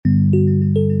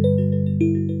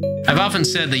often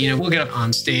said that, we'll get up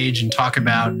on stage and talk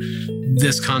about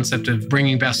this concept of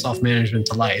bringing best self-management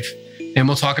to life. And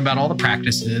we'll talk about all the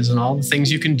practices and all the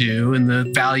things you can do and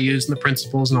the values and the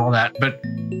principles and all that. But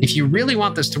if you really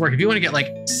want this to work, if you want to get like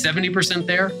 70%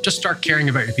 there, just start caring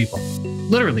about your people.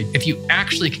 Literally, if you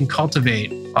actually can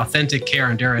cultivate authentic care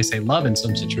and, dare I say, love in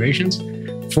some situations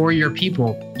for your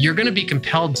people, you're going to be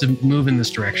compelled to move in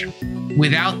this direction.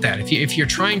 Without that, if you're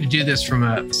trying to do this from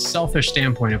a selfish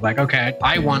standpoint of like, okay,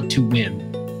 I want to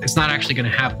win, it's not actually going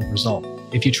to have the result.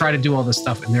 If you try to do all this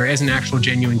stuff and there isn't actual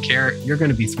genuine care, you're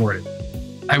going to be thwarted.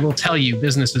 I will tell you,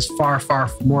 business is far, far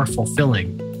more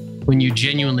fulfilling when you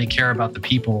genuinely care about the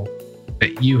people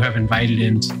that you have invited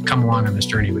in to come along on this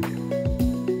journey with you.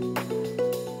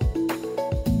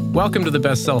 Welcome to the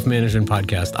Best Self-Management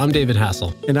Podcast. I'm David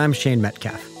Hassel. And I'm Shane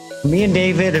Metcalf. Me and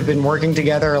David have been working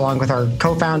together along with our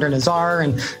co-founder, Nazar,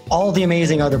 and all the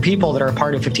amazing other people that are a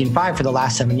part of 15Five for the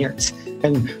last 7 years.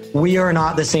 And we are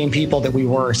not the same people that we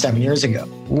were 7 years ago.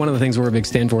 One of the things we're a big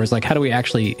stand for is like, how do we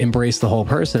actually embrace the whole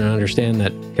person and understand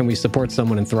that can we support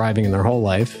someone in thriving in their whole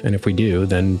life? And if we do,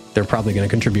 then they're probably going to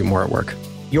contribute more at work.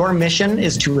 Your mission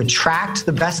is to attract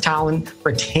the best talent,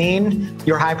 retain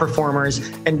your high performers,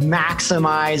 and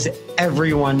maximize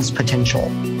everyone's potential.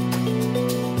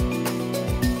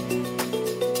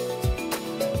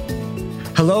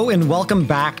 Hello and welcome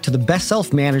back to the Best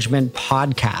Self-Management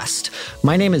Podcast.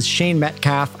 My name is Shane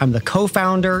Metcalf. I'm the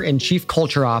co-founder and chief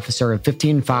culture officer of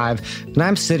 15Five, and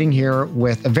I'm sitting here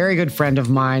with a very good friend of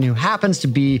mine who happens to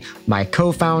be my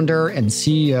co-founder and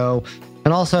CEO,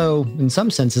 and also, in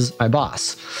some senses, my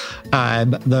boss,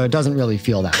 though it doesn't really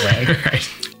feel that way.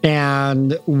 Right.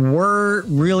 And we're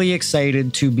really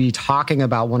excited to be talking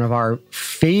about one of our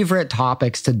favorite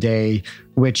topics today,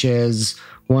 which is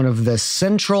one of the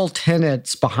central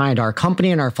tenets behind our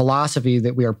company and our philosophy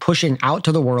that we are pushing out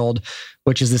to the world,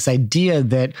 which is this idea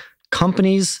that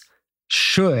companies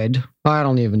should, I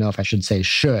don't even know if I should say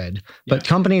should, but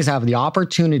companies have the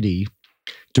opportunity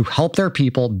to help their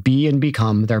people be and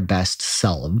become their best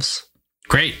selves.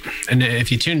 Great. And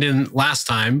if you tuned in last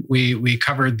time, we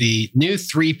covered the new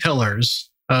 3 pillars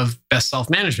of best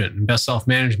self-management. And best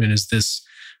self-management is this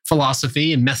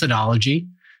philosophy and methodology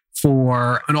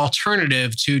for an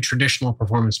alternative to traditional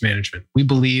performance management. We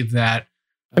believe that...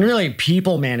 And really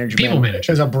people management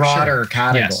is a broader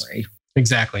category. Yes,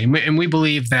 exactly. And we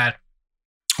believe that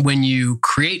when you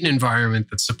create an environment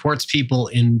that supports people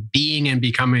in being and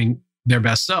becoming their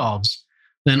best selves,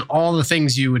 then all the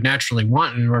things you would naturally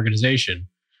want in an organization,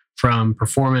 from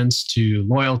performance to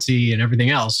loyalty and everything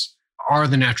else, are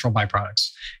the natural byproducts.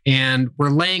 And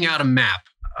we're laying out a map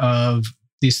of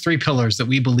these 3 pillars that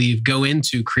we believe go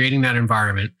into creating that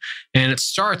environment. And it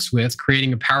starts with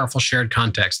creating a powerful shared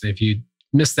context. And if you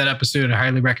missed that episode, I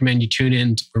highly recommend you tune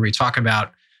in where we talk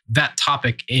about that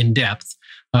topic in depth.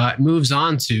 It moves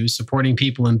on to supporting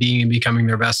people in being and becoming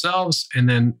their best selves. And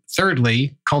then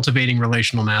thirdly, cultivating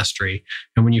relational mastery.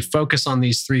 And when you focus on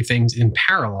these 3 things in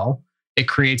parallel, it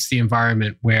creates the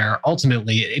environment where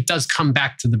ultimately it does come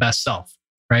back to the best self,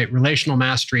 right? Relational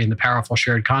mastery and the powerful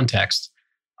shared context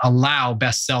allow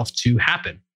best self to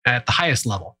happen at the highest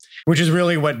level. Which is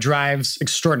really what drives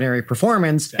extraordinary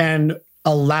performance and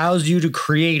allows you to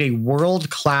create a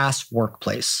world-class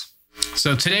workplace.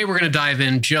 So today we're going to dive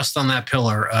in just on that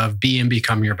pillar of be and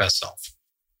become your best self.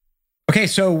 Okay,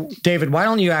 so David, why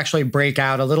don't you actually break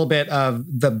out a little bit of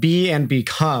the be and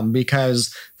become,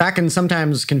 because that can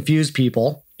sometimes confuse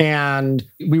people. And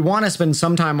we want to spend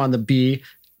some time on the be,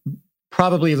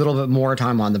 probably a little bit more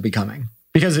time on the becoming.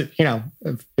 Because, if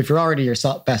you're already your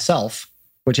best self,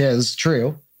 which is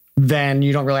true, then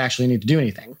you don't really actually need to do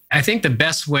anything. I think the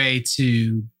best way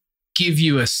to give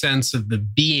you a sense of the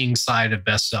being side of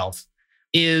best self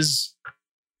is,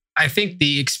 I think,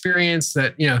 the experience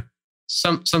that,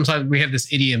 sometimes we have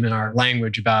this idiom in our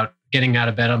language about getting out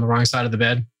of bed on the wrong side of the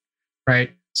bed,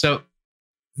 right? So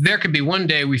there could be one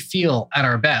day we feel at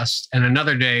our best and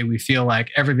another day we feel like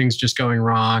everything's just going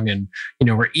wrong and,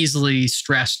 we're easily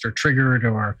stressed or triggered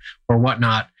or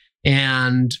whatnot.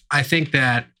 And I think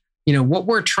that, what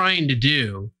we're trying to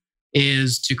do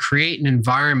is to create an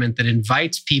environment that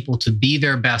invites people to be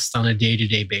their best on a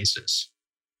day-to-day basis,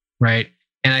 right?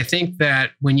 And I think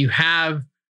that when you have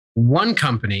one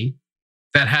company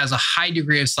that has a high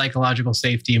degree of psychological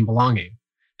safety and belonging,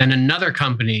 and another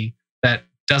company that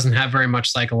doesn't have very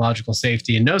much psychological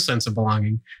safety and no sense of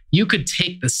belonging, you could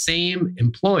take the same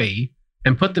employee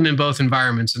and put them in both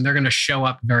environments and they're going to show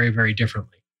up very, very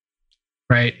differently,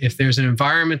 right? If there's an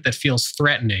environment that feels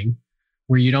threatening,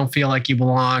 where you don't feel like you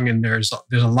belong and there's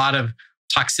a lot of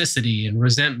toxicity and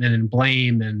resentment and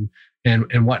blame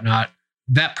and whatnot,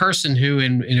 that person who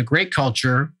in a great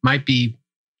culture might be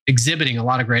exhibiting a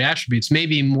lot of great attributes, may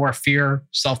be more fear,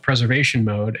 self-preservation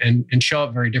mode and show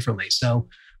up very differently. So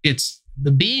it's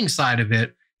the being side of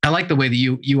it. I like the way that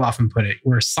you often put it.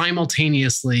 We're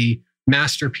simultaneously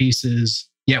masterpieces,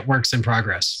 yet works in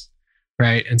progress,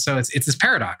 right? And so it's this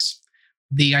paradox.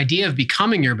 The idea of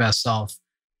becoming your best self,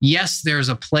 yes, there's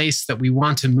a place that we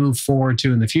want to move forward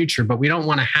to in the future, but we don't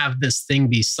want to have this thing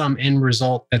be some end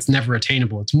result that's never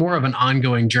attainable. It's more of an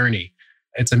ongoing journey.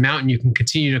 It's a mountain you can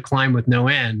continue to climb with no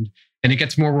end, and it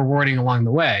gets more rewarding along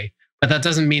the way. But that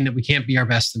doesn't mean that we can't be our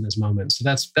best in this moment. So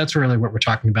that's really what we're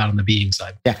talking about on the being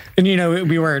side. Yeah. And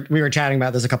we were chatting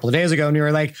about this a couple of days ago, and we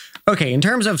were like, okay, in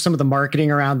terms of some of the marketing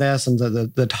around this and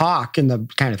the talk and the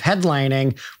kind of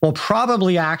headlining, we'll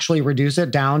probably actually reduce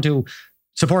it down to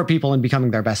support people in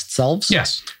becoming their best selves.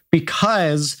 Yes.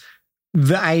 Because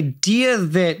the idea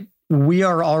that we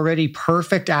are already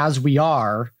perfect as we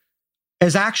are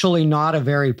is actually not a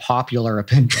very popular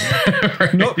opinion,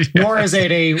 Right. nor is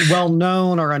it a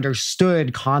well-known or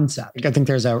understood concept. I think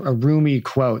there's a Rumi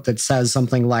quote that says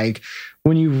something like,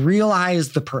 when you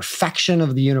realize the perfection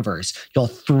of the universe, you'll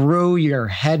throw your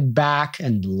head back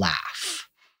and laugh.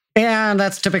 And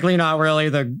that's typically not really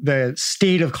the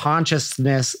state of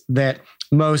consciousness that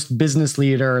most business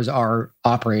leaders are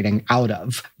operating out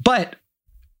of. But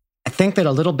I think that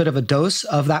a little bit of a dose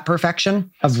of that perfection,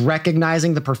 of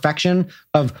recognizing the perfection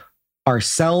of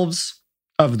ourselves,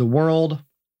 of the world,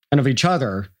 and of each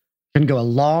other can go a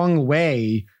long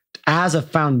way as a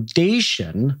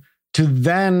foundation to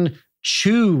then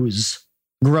choose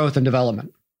growth and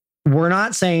development. We're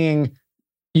not saying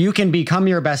you can become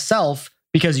your best self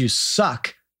because you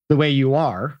suck the way you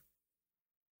are.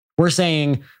 We're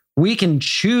saying we can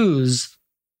choose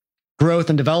growth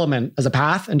and development as a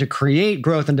path and to create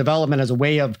growth and development as a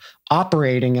way of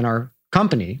operating in our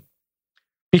company,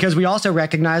 because we also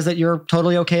recognize that you're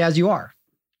totally okay as you are.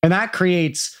 And that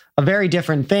creates a very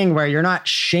different thing where you're not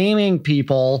shaming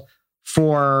people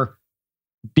for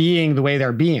being the way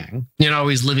they're being. You're not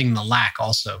always living the lack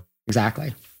also.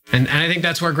 Exactly. And I think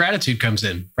that's where gratitude comes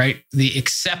in, right? The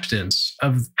acceptance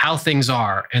of how things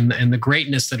are and the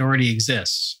greatness that already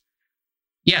exists.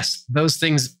 Yes, those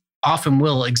things often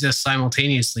will exist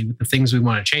simultaneously with the things we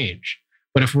want to change.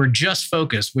 But if we're just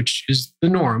focused, which is the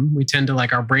norm, we tend to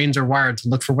our brains are wired to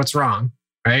look for what's wrong,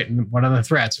 right? And what are the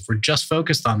threats? If we're just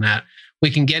focused on that,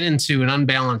 we can get into an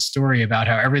unbalanced story about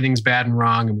how everything's bad and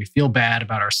wrong, and we feel bad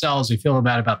about ourselves, we feel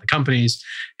bad about the companies,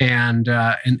 and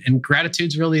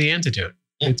gratitude's really the antidote.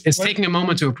 It's taking a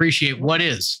moment to appreciate what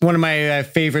is. One of my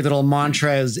favorite little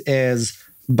mantras is,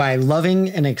 by loving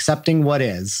and accepting what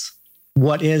is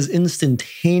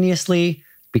instantaneously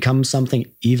becomes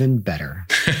something even better.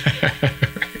 Right.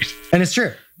 And it's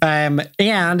true. And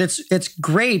it's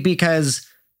great because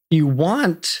you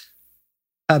want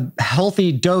a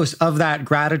healthy dose of that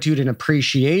gratitude and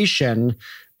appreciation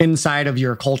inside of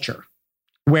your culture,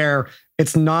 where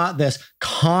it's not this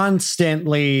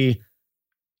constantly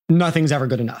nothing's ever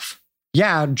good enough.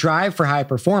 Yeah, drive for high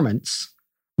performance,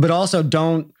 but also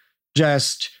don't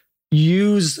just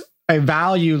use a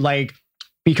value like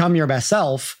become your best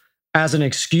self as an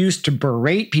excuse to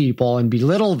berate people and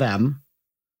belittle them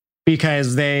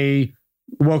because they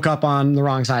woke up on the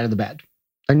wrong side of the bed.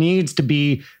 There needs to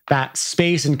be that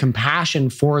space and compassion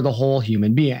for the whole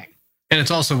human being. And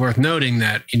it's also worth noting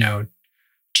that,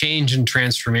 change and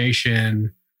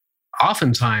transformation,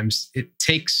 oftentimes it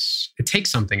takes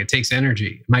something. It takes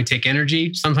energy. It might take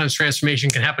energy. Sometimes transformation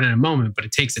can happen in a moment, but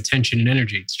it takes attention and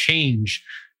energy. It's change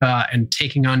and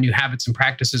taking on new habits and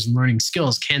practices and learning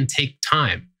skills can take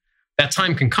time. That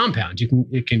time can compound.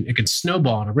 It can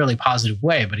snowball in a really positive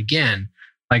way. But again,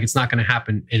 it's not going to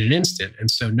happen in an instant. And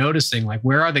so noticing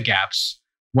where are the gaps?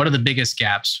 What are the biggest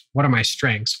gaps? What are my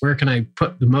strengths? Where can I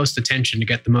put the most attention to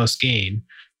get the most gain?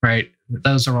 Right?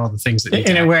 Those are all the things that.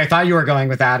 And where I thought you were going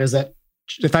with that is that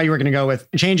I thought you were going to go with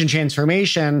change and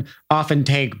transformation often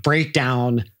take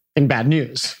breakdown in bad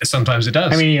news. Sometimes it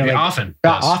does. I mean, often.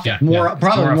 Often. Yeah,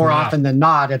 More often than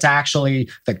not, it's actually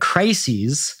the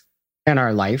crises in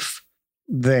our life,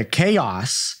 the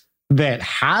chaos that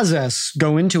has us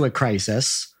go into a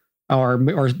crisis, or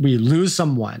we lose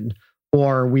someone,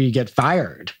 or we get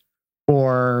fired,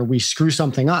 or we screw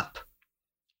something up.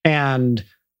 And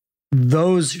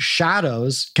those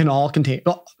shadows can all contain,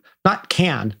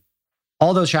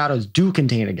 all those shadows do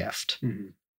contain a gift. Mm-hmm.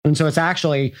 And so it's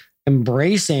actually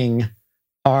embracing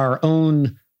our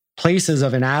own places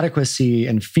of inadequacy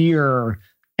and fear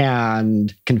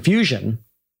and confusion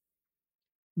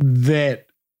that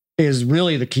is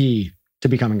really the key to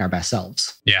becoming our best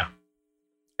selves. Yeah.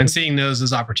 And seeing those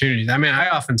as opportunities. I mean, I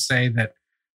often say that,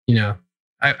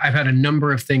 I've had a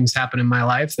number of things happen in my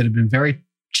life that have been very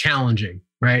challenging,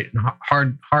 right? And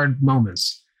hard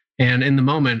moments. And in the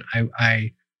moment,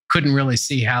 I couldn't really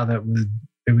see how there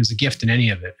was a gift in any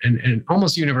of it. And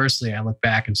almost universally, I look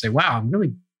back and say, wow,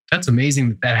 that's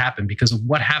amazing that happened because of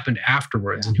what happened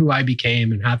afterwards and who I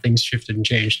became and how things shifted and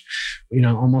changed.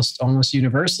 Almost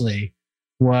universally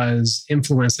was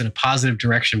influenced in a positive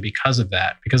direction because of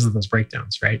that, because of those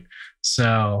breakdowns, right?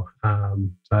 So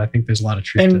I think there's a lot of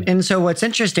truth to it. And so what's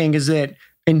interesting is that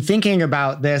in thinking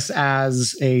about this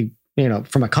as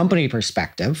from a company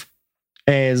perspective,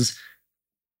 is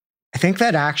I think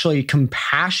that actually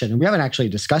compassion, and we haven't actually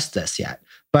discussed this yet,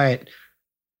 but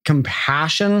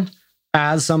compassion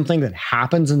as something that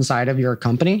happens inside of your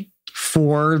company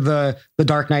for the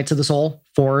dark nights of the soul,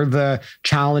 for the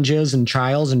challenges and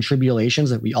trials and tribulations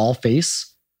that we all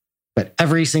face, that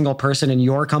every single person in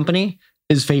your company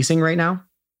is facing right now.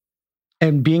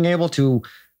 And being able to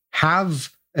have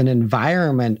an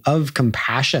environment of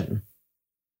compassion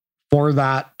for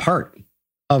that part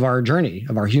of our journey,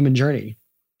 of our human journey,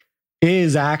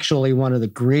 is actually one of the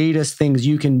greatest things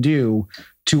you can do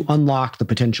to unlock the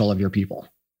potential of your people.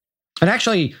 And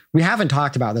actually, we haven't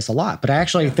talked about this a lot, but I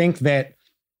actually think that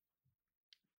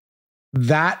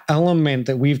element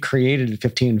that we've created at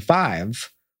 15.5,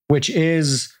 which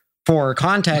is, for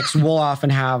context, we'll often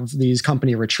have these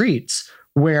company retreats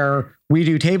where we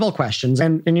do table questions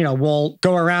and we'll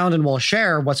go around and we'll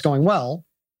share what's going well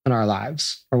in our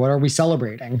lives or what are we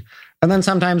celebrating. And then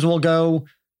sometimes we'll go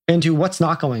into what's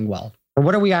not going well or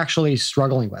what are we actually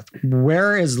struggling with?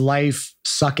 Where is life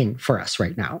sucking for us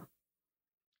right now?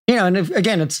 And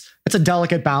again, it's a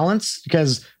delicate balance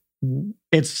because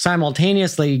it's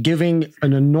simultaneously giving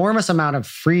an enormous amount of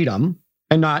freedom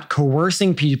and not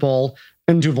coercing people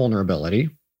into vulnerability,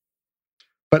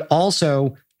 but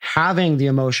also having the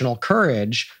emotional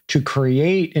courage to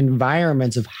create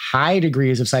environments of high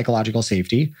degrees of psychological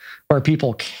safety where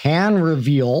people can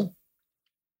reveal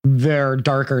their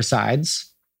darker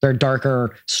sides, their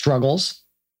darker struggles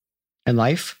in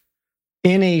life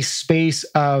in a space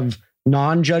of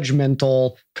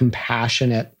non-judgmental,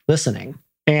 compassionate listening.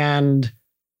 And,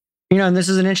 and this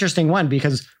is an interesting one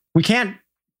because we can't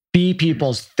be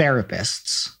people's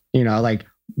therapists.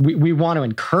 We want to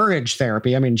encourage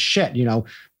therapy. I mean,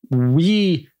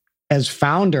 we as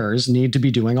founders need to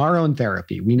be doing our own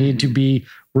therapy. We need to be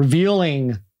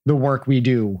revealing the work we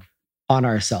do on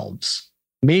ourselves,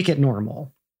 make it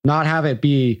normal, not have it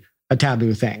be a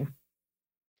taboo thing.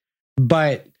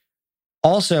 But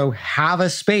also have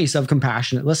a space of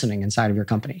compassionate listening inside of your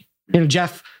company.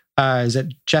 Jeff, is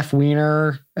it Jeff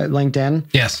Weiner at LinkedIn?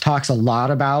 Yes. Talks a lot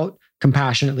about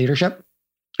compassionate leadership.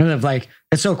 And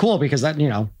it's so cool because that,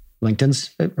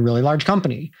 LinkedIn's a really large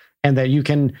company and that you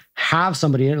can have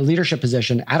somebody in a leadership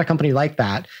position at a company like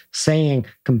that saying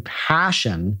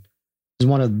compassion is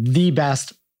one of the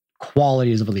best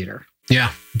qualities of a leader.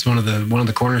 Yeah, it's one of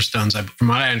the cornerstones. From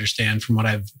what I understand, when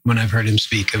I've heard him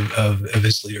speak of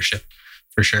his leadership,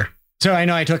 for sure. So I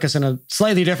know I took us in a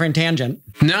slightly different tangent.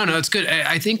 No, it's good.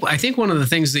 I think one of the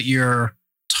things that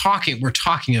we're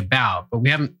talking about, but we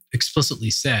haven't explicitly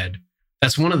said,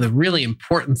 that's one of the really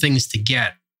important things to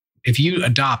get if you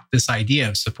adopt this idea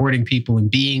of supporting people and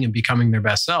being and becoming their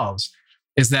best selves,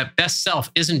 is that best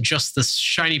self isn't just this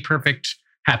shiny, perfect,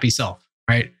 happy self,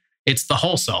 right? It's the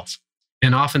whole self.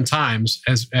 And oftentimes,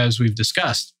 as we've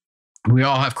discussed, we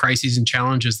all have crises and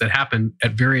challenges that happen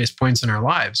at various points in our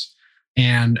lives.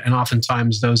 And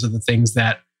oftentimes those are the things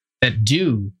that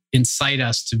do incite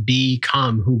us to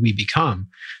become who we become.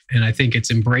 And I think it's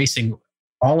embracing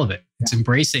all of it. It's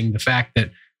embracing the fact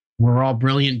that we're all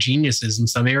brilliant geniuses in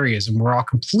some areas and we're all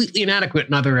completely inadequate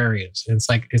in other areas. And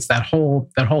it's that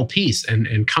whole piece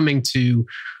and coming to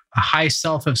a high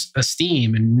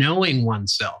self-esteem and knowing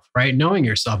oneself, right? Knowing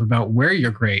yourself about where you're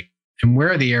great and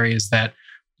where are the areas that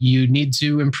you need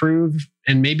to improve,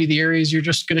 and maybe the areas you're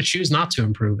just going to choose not to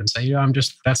improve and say,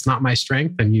 that's not my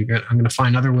strength, and I'm going to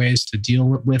find other ways to deal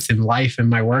with in life and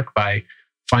my work by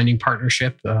finding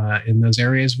partnership in those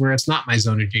areas where it's not my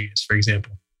zone of genius, for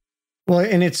example. Well,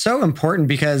 and it's so important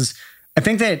because I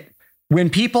think that when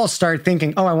people start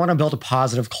thinking, I want to build a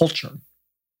positive culture,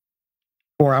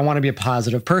 or I want to be a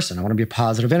positive person, I want to be a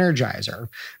positive energizer.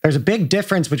 There's a big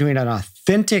difference between an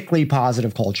authentically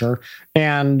positive culture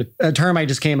and a term I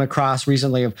just came across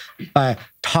recently of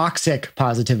toxic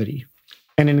positivity.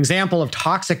 And an example of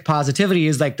toxic positivity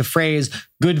is like the phrase,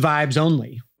 good vibes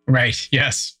only. Right,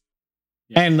 yes.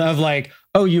 And of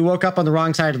you woke up on the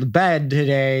wrong side of the bed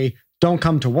today, don't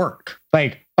come to work.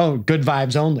 Good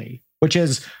vibes only, which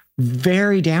is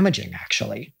very damaging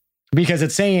actually, because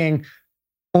it's saying,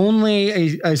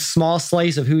 only a small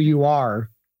slice of who you are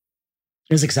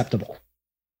is acceptable.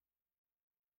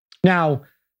 Now,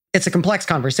 it's a complex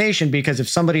conversation because if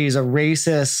somebody is a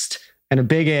racist and a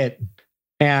bigot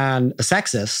and a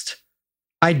sexist,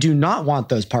 I do not want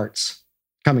those parts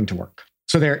coming to work.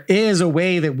 So there is a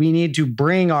way that we need to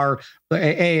bring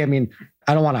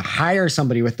I don't want to hire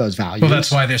somebody with those values. Well,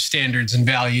 that's why there's standards and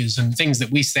values and things that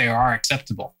we say are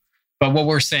acceptable. But what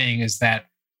we're saying is that,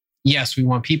 yes, we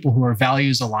want people who are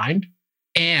values aligned,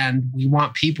 and we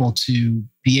want people to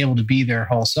be able to be their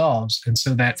whole selves, and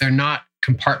so that they're not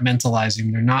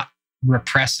compartmentalizing, they're not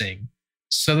repressing,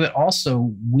 so that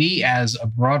also we as a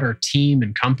broader team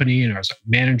and company and as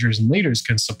managers and leaders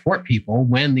can support people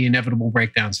when the inevitable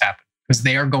breakdowns happen, because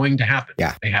they are going to happen.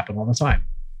 Yeah. They happen all the time.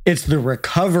 It's the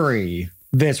recovery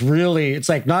that's really, it's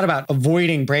like not about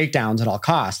avoiding breakdowns at all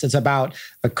costs. It's about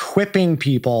equipping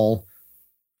people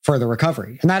for the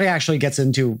recovery. And that actually gets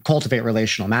into cultivate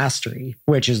relational mastery,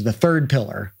 which is the third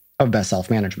pillar of best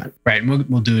self-management. Right. And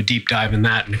we'll do a deep dive in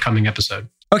that in a coming episode.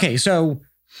 Okay. So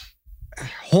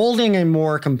holding a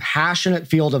more compassionate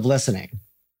field of listening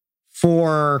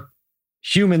for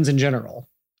humans in general,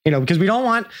 because we don't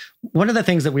want, one of the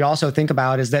things that we also think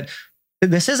about is that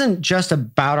this isn't just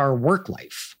about our work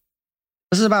life.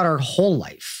 This is about our whole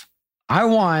life. I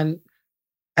want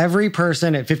every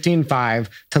person at 15Five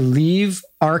to leave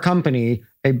our company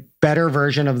a better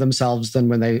version of themselves than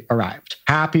when they arrived.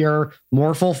 Happier,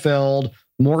 more fulfilled,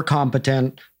 more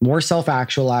competent, more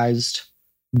self-actualized,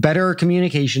 better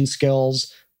communication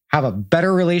skills, have a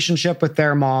better relationship with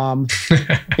their mom,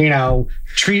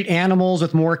 treat animals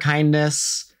with more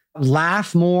kindness,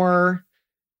 laugh more,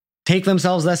 take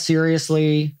themselves less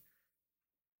seriously,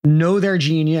 know their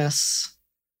genius,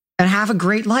 and have a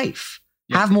great life.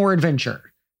 Yeah. Have more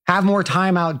adventure, have more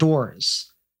time outdoors,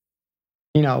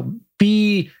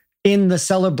 be in the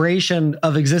celebration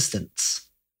of existence.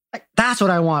 That's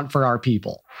what I want for our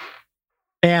people.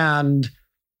 And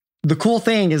the cool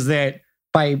thing is that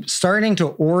by starting to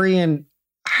orient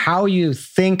how you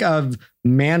think of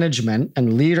management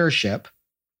and leadership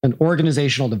and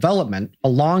organizational development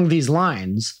along these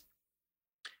lines,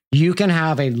 you can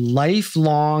have a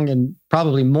lifelong and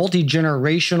probably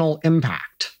multi-generational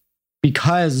impact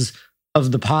because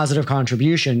of the positive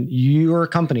contribution your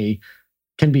company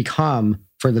can become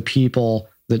for the people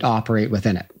that operate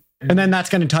within it. And then that's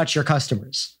going to touch your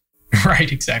customers.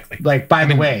 Right, exactly. Like, by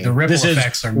the way, the ripple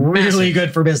effects are really massive.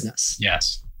 Good for business.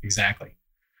 Yes, exactly.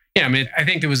 Yeah, I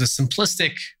think there was a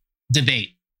simplistic debate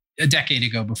a decade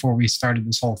ago before we started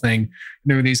this whole thing.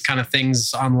 There were these kind of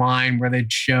things online where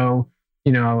they'd show,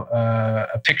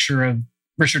 a picture of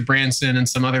Richard Branson and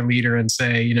some other leader and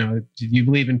say, do you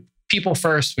believe in people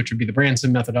first, which would be the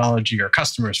Branson methodology, or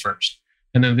customers first?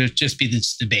 And then there'd just be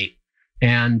this debate.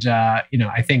 And,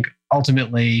 I think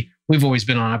ultimately we've always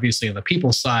been obviously on the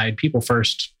people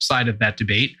first side of that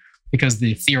debate, because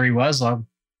the theory was,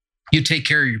 you take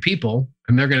care of your people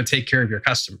and they're going to take care of your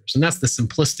customers. And that's the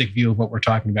simplistic view of what we're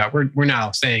talking about. We're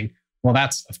now saying, well,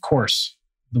 that's of course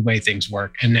the way things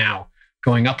work. And now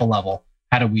going up a level,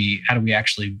 how do we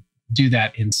actually do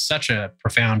that in such a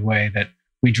profound way that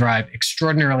we drive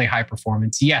extraordinarily high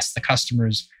performance? Yes, the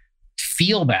customers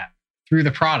feel that through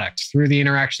the product, through the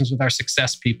interactions with our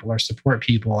success people, our support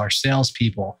people, our sales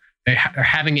people. They're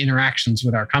having interactions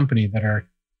with our company that are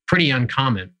pretty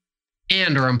uncommon.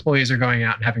 And our employees are going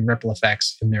out and having ripple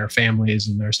effects in their families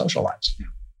and their social lives. Yeah.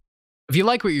 If you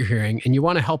like what you're hearing and you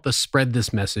want to help us spread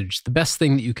this message, the best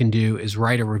thing that you can do is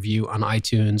write a review on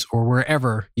iTunes or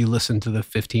wherever you listen to the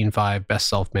 15Five Best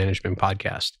Self-Management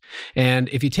podcast. And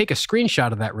if you take a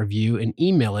screenshot of that review and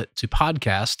email it to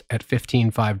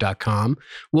podcast@15five.com,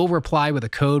 we'll reply with a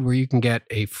code where you can get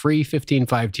a free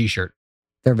 15Five t-shirt.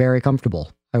 They're very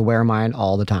comfortable. I wear mine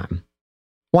all the time.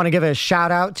 Want to give a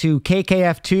shout out to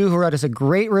KKF2, who wrote us a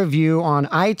great review on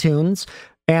iTunes.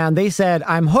 And they said,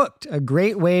 I'm hooked, a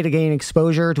great way to gain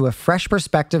exposure to a fresh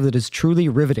perspective that is truly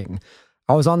riveting.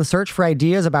 I was on the search for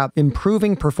ideas about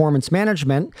improving performance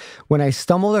management when I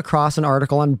stumbled across an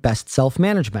article on best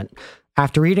self-management.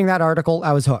 After reading that article,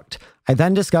 I was hooked. I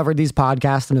then discovered these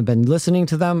podcasts and have been listening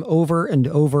to them over and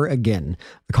over again.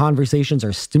 The conversations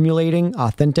are stimulating,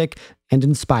 authentic, and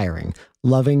inspiring.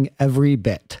 Loving every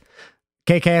bit.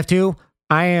 KKF2,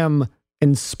 I am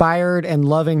inspired and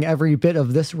loving every bit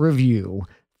of this review.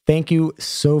 Thank you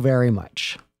so very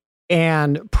much.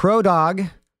 And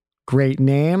ProDog, great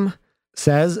name,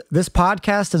 says, this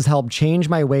podcast has helped change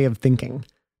my way of thinking.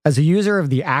 As a user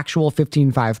of the actual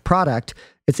 15Five product,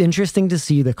 it's interesting to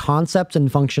see the concept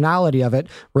and functionality of it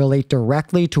relate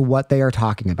directly to what they are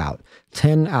talking about.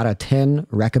 10 out of 10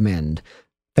 recommend.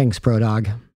 Thanks,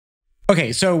 ProDog.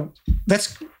 Okay, so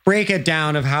let's break it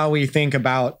down of how we think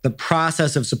about the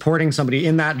process of supporting somebody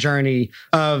in that journey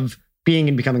of being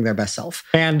and becoming their best self.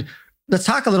 And let's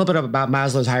talk a little bit about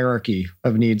Maslow's hierarchy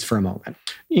of needs for a moment.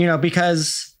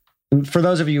 Because for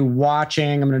those of you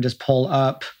watching, I'm going to just pull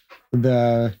up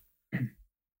the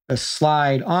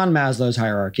slide on Maslow's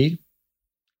hierarchy.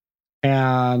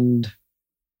 And,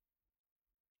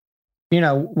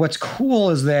 what's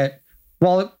cool is that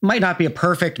while it might not be a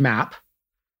perfect map,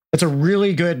 it's a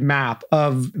really good map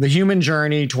of the human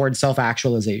journey towards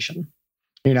self-actualization,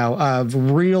 of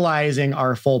realizing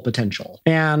our full potential.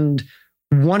 And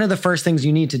one of the first things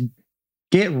you need to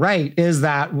get right is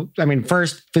that,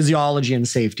 first, physiology and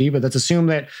safety, but let's assume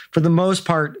that for the most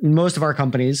part, most of our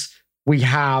companies, we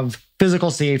have physical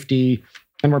safety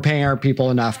and we're paying our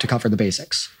people enough to cover the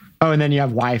basics. Oh, and then you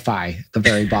have Wi-Fi at the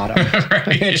very bottom,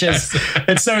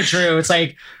 it's so true. It's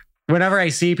like, whenever I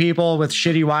see people with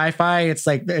shitty Wi-Fi, it's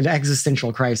like an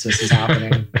existential crisis is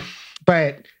happening.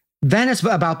 But then it's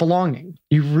about belonging.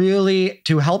 You really,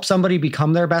 to help somebody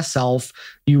become their best self,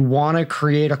 you want to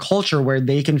create a culture where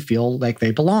they can feel like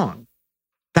they belong.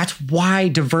 That's why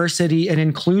diversity and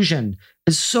inclusion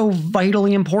is so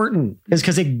vitally important, is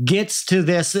because it gets to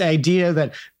this idea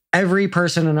that every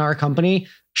person in our company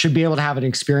should be able to have an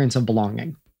experience of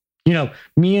belonging.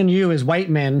 Me and you as white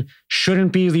men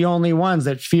shouldn't be the only ones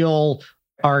that feel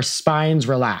our spines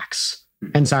relax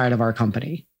inside of our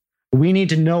company. We need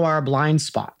to know our blind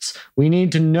spots. We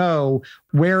need to know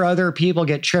where other people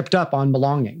get tripped up on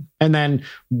belonging, and then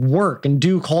work and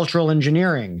do cultural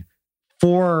engineering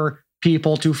for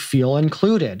people to feel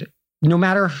included, no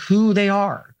matter who they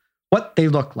are, what they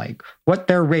look like, what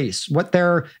their race, what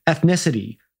their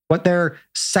ethnicity, what their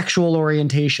sexual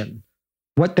orientation,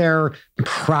 what their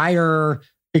prior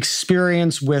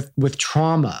experience with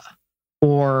trauma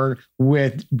or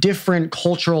with different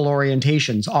cultural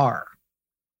orientations are.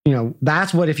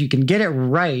 That's what, if you can get it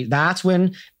right, that's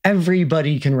when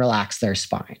everybody can relax their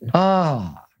spine.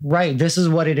 Oh, right. This is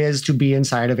what it is to be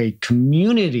inside of a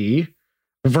community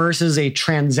versus a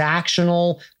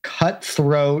transactional,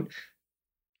 cutthroat,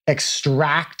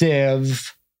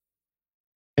 extractive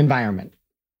environment.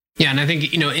 Yeah. And I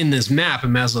think, in this map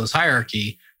in Maslow's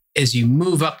hierarchy, as you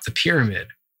move up the pyramid,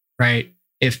 right?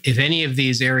 If any of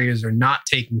these areas are not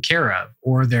taken care of,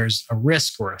 or there's a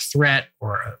risk or a threat,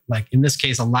 or like in this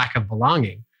case, a lack of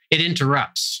belonging, it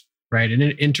interrupts, right? And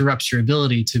it interrupts your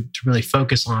ability to really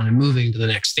focus on and moving to the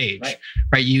next stage,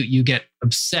 right? You get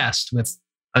obsessed with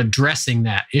addressing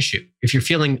that issue. If you're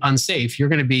feeling unsafe, you're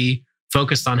going to be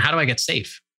focused on, how do I get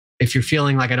safe? If you're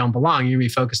feeling like I don't belong, you're going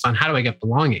to be focused on, how do I get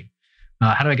belonging?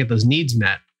 How do I get those needs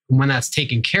met? And when that's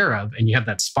taken care of and you have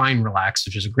that spine relaxed,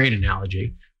 which is a great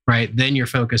analogy, right? Then you're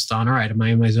focused on, all right, am I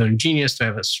in my zone of genius? Do I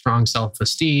have a strong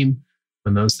self-esteem?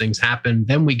 When those things happen,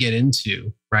 then we get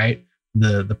into, right,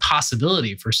 the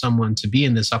possibility for someone to be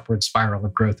in this upward spiral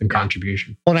of growth and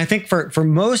contribution. Well, and I think for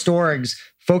most orgs,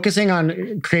 focusing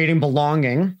on creating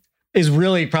belonging is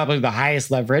really probably the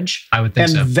highest leverage. I would think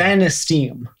so. And then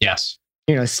esteem. Yes.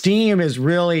 Esteem is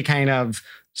really kind of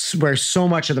where so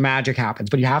much of the magic happens,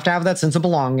 but you have to have that sense of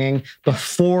belonging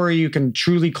before you can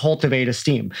truly cultivate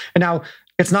esteem. And now,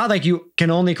 it's not like you can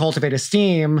only cultivate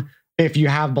esteem if you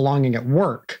have belonging at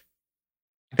work.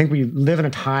 I think we live in a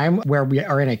time where we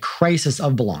are in a crisis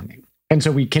of belonging. And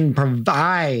so we can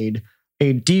provide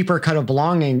a deeper cut of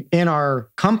belonging in our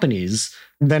companies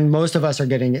than most of us are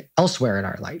getting elsewhere in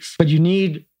our life. But you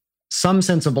need some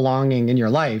sense of belonging in your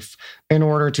life in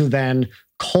order to then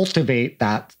cultivate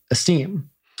that esteem.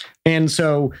 And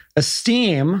so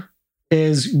esteem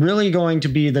is really going to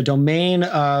be the domain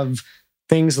of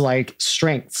things like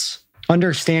strengths,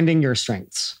 understanding your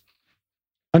strengths,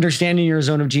 understanding your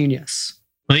zone of genius.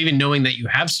 Well, even knowing that you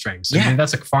have strengths. I mean,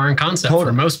 that's a foreign concept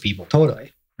for most people.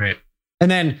 Totally. Right. And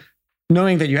then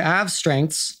knowing that you have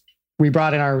strengths, we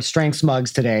brought in our strengths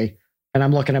mugs today, and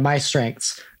I'm looking at my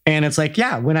strengths. And it's like,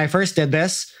 yeah, when I first did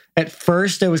this, at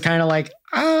first it was kind of like,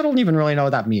 I don't even really know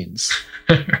what that means.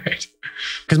 Right.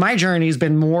 Because my journey has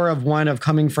been more of one of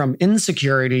coming from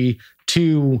insecurity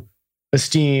to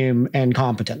esteem and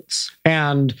competence.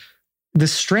 And the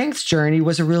strengths journey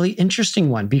was a really interesting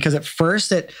one, because at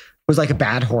first it was like a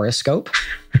bad horoscope.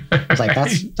 I was like,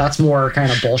 that's more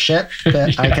kind of bullshit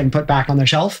that I can put back on the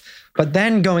shelf. But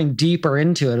then going deeper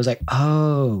into it was like,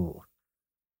 oh,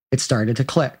 it started to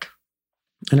click.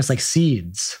 And it's like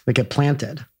seeds that get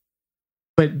planted.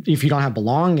 But if you don't have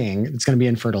belonging, it's going to be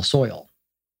infertile soil.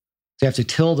 So you have to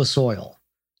till the soil.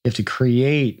 You have to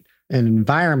create an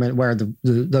environment where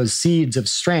those seeds of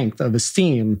strength, of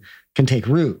esteem, can take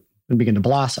root and begin to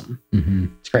blossom. Mm-hmm.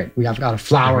 It's great. We have got a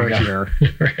flower here.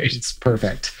 Right. It's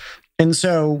perfect. And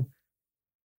so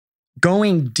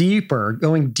going deeper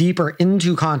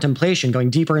into contemplation, going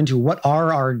deeper into what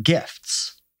are our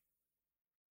gifts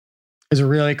is a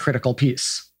really critical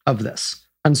piece of this.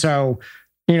 And so,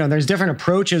 there's different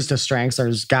approaches to strengths.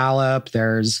 There's Gallup,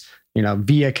 there's,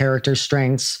 via character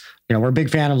strengths. We're a big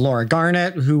fan of Laura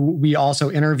Garnett, who we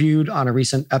also interviewed on a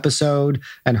recent episode,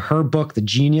 and her book, The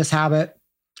Genius Habit,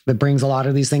 that brings a lot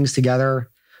of these things together,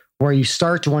 where you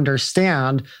start to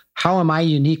understand, how am I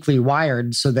uniquely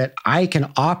wired so that I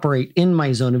can operate in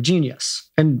my zone of genius?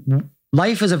 And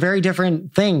life is a very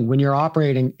different thing when you're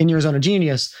operating in your zone of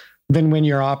genius than when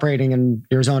you're operating in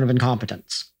your zone of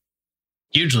incompetence.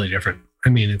 Hugely different. I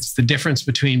mean, it's the difference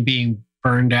between being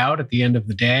burned out at the end of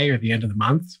the day or the end of the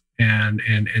month and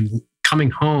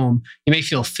coming home. You may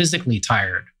feel physically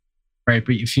tired, right?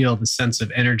 But you feel the sense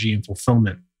of energy and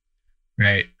fulfillment,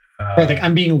 right? I think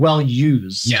I'm being well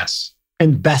used. Yes.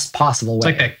 In best possible way. It's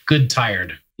like that good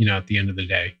tired, at the end of the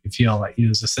day. You feel like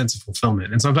there's a sense of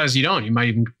fulfillment. And sometimes you don't. You might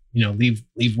even,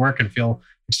 leave work and feel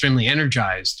extremely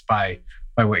energized by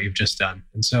what you've just done.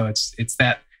 And so it's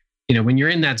that, when you're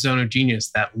in that zone of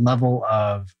genius, that level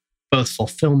of both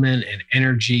fulfillment and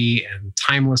energy and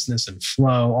timelessness and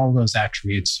flow, all those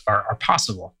attributes are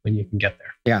possible when you can get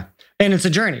there. Yeah. And it's a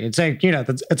journey. It's like,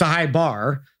 it's a high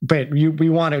bar, but we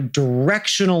want to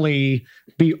directionally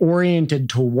be oriented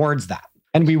towards that.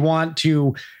 And we want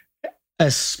to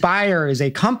aspire as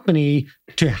a company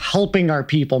to helping our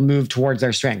people move towards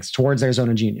their strengths, towards their zone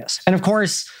of genius. And of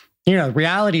course, the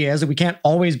reality is that we can't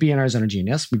always be in our zone of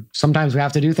genius. Sometimes we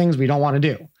have to do things we don't want to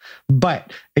do.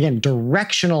 But again,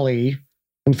 directionally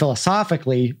and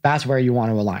philosophically, that's where you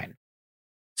want to align.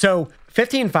 So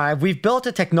 15Five, we've built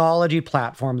a technology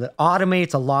platform that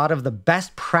automates a lot of the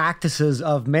best practices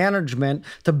of management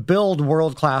to build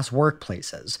world-class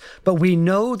workplaces. But we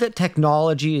know that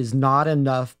technology is not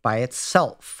enough by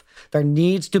itself. There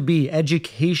needs to be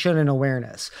education and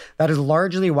awareness. That is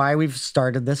largely why we've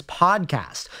started this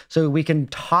podcast, so we can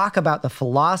talk about the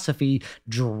philosophy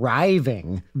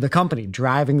driving the company,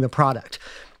 driving the product.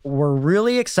 We're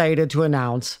really excited to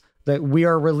announce that we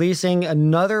are releasing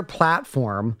another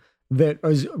platform that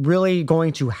is really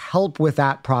going to help with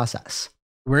that process.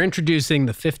 We're introducing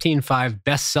the 15Five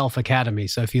Best Self Academy.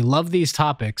 So if you love these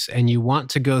topics and you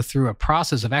want to go through a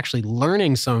process of actually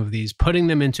learning some of these, putting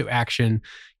them into action,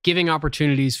 giving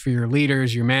opportunities for your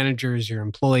leaders, your managers, your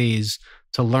employees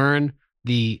to learn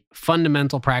the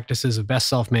fundamental practices of best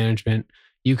self-management,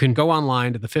 you can go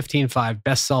online to the 15Five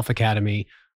Best Self Academy,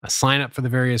 sign up for the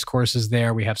various courses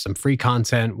there. We have some free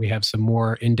content. We have some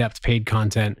more in-depth paid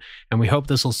content. And we hope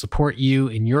this will support you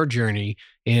in your journey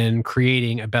in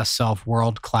creating a best self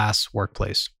world-class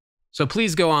workplace. So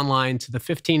please go online to the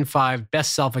 15Five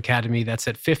Best Self Academy. That's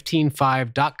at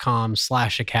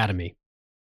 15five.com/academy.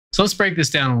 So let's break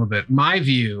this down a little bit. My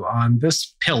view on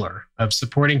this pillar of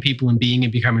supporting people in being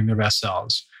and becoming their best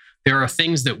selves, there are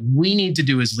things that we need to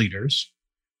do as leaders,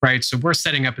 right? So we're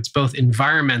setting up, it's both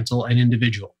environmental and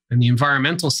individual. And the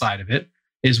environmental side of it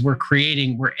is we're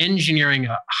engineering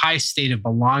a high state of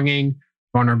belonging,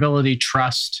 vulnerability,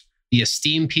 trust, the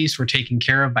esteem piece we're taking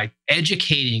care of by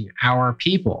educating our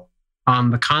people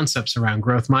on the concepts around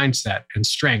growth mindset and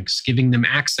strengths, giving them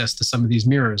access to some of these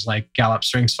mirrors like Gallup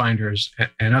Strengths Finders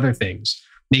and other things,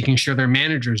 making sure their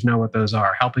managers know what those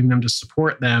are, helping them to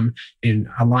support them in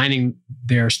aligning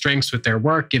their strengths with their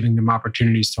work, giving them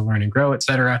opportunities to learn and grow, et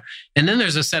cetera. And then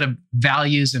there's a set of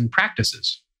values and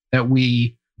practices that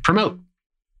we promote.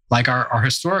 Like our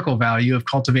historical value of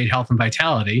cultivate health and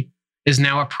vitality is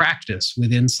now a practice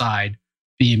inside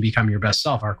Be and Become Your Best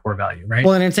Self, our core value, right?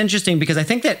 Well, and it's interesting because I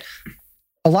think that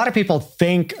a lot of people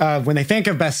think of, when they think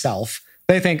of best self,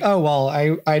 they think, oh, well,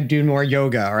 I'd do more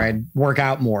yoga or I'd work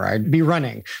out more, I'd be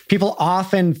running. People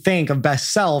often think of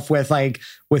best self with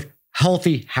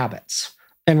healthy habits.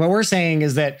 And what we're saying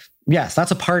is that, yes,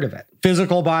 that's a part of it.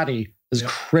 Physical body is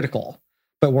critical,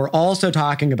 but we're also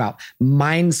talking about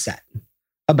mindset,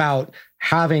 about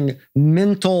having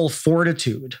mental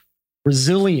fortitude,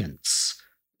 resilience,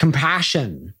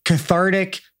 compassion,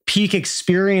 cathartic peak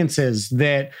experiences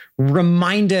that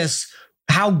remind us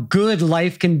how good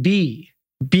life can be,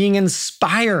 being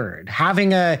inspired,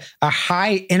 having a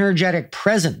high energetic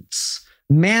presence,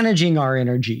 managing our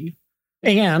energy,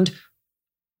 and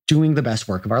doing the best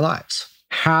work of our lives,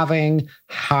 having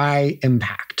high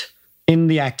impact in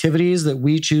the activities that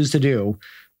we choose to do,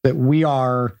 that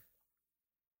we're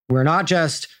not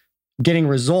just getting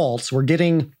results, we're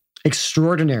getting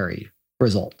extraordinary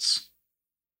results.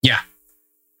 Yeah.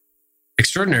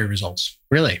 Extraordinary results,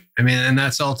 really. I mean, and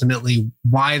that's ultimately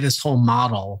why this whole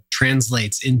model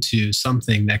translates into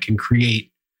something that can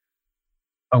create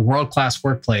a world-class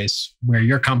workplace where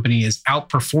your company is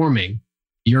outperforming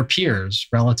your peers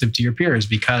relative to your peers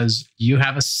because you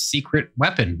have a secret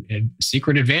weapon, a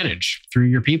secret advantage through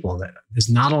your people. That there's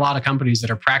not a lot of companies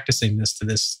that are practicing this to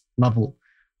this level,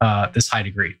 this high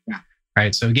degree. Yeah.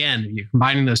 Right. So again, you're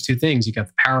combining those two things. You got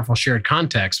the powerful shared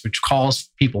context, which calls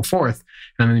people forth,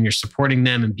 and then you're supporting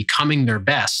them and becoming their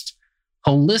best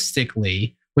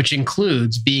holistically, which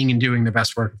includes being and doing the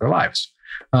best work of their lives.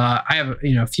 I have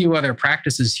a few other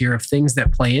practices here of things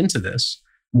that play into this.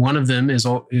 One of them is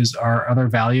our other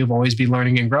value of always be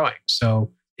learning and growing. So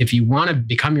if you want to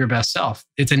become your best self,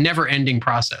 it's a never-ending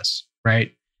process,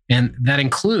 right? And that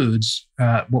includes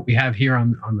what we have here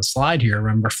on the slide here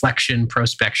around reflection,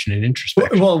 prospection, and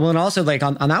introspection. Well, and also like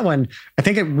on that one, I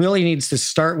think it really needs to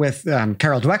start with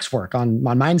Carol Dweck's work on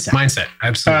mindset. Mindset,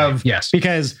 absolutely. Yes.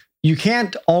 Because you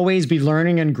can't always be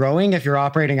learning and growing if you're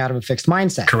operating out of a fixed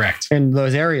mindset. Correct. In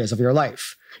those areas of your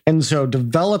life. And so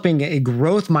developing a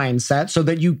growth mindset so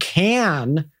that you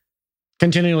can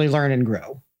continually learn and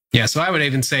grow. Yeah. So I would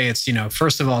even say it's,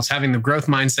 first of all, it's having the growth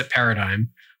mindset paradigm,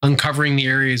 uncovering the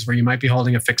areas where you might be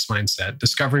holding a fixed mindset,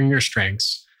 discovering your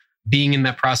strengths, being in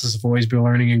that process of always be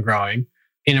learning and growing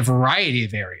in a variety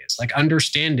of areas, like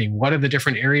understanding what are the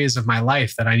different areas of my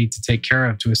life that I need to take care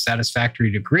of to a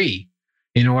satisfactory degree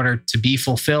in order to be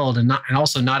fulfilled and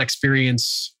also not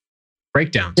experience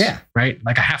breakdowns. Yeah. Right.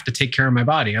 Like I have to take care of my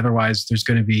body. Otherwise there's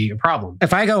going to be a problem.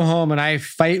 If I go home and I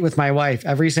fight with my wife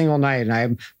every single night and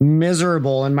I'm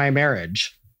miserable in my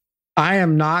marriage, I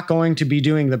am not going to be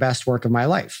doing the best work of my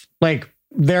life. Like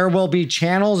there will be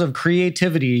channels of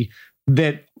creativity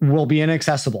that will be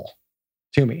inaccessible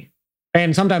to me.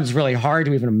 And sometimes it's really hard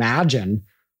to even imagine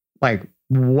like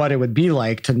what it would be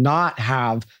like to not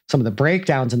have some of the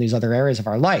breakdowns in these other areas of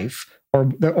our life or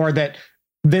that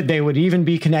they would even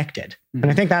be connected. Mm-hmm.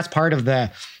 And I think that's part of the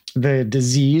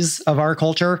disease of our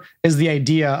culture is the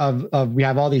idea of we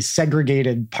have all these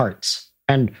segregated parts.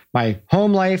 And my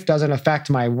home life doesn't affect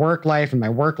my work life, and my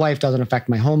work life doesn't affect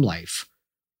my home life.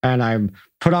 And I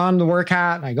put on the work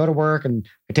hat, and I go to work, and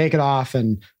I take it off,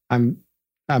 and I'm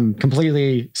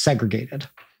completely segregated.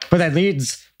 But that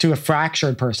leads to a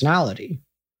fractured personality,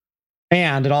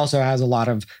 and it also has a lot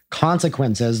of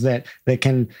consequences that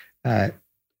can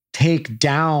take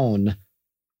down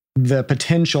the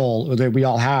potential that we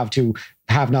all have to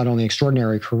have not only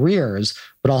extraordinary careers,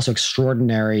 but also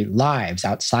extraordinary lives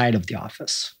outside of the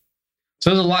office. So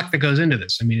there's a lot that goes into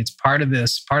this. I mean, it's part of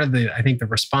the, I think the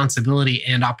responsibility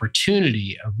and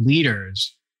opportunity of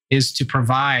leaders is to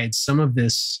provide some of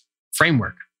this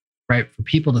framework, right? For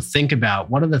people to think about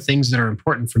what are the things that are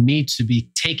important for me to be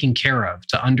taken care of,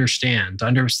 to understand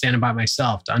about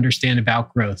myself, to understand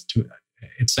about growth,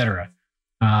 et cetera.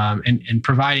 And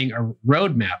providing a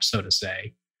roadmap, so to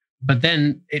say. But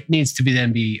then it needs to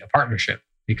be a partnership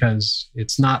because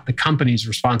it's not the company's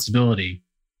responsibility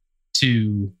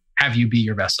to have you be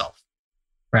your best self,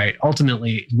 right?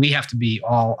 Ultimately, we have to be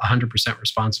all 100%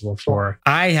 responsible for.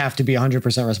 I have to be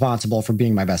 100% responsible for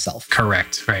being my best self.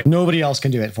 Correct, right. Nobody else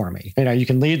can do it for me. You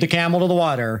can lead the camel to the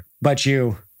water, but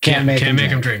you can't make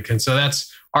him drink. And so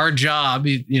that's our job,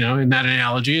 in that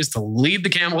analogy, is to lead the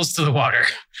camels to the water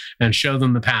and show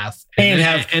them the path.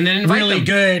 And then really them.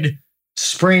 Good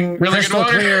spring, really crystal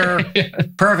clear,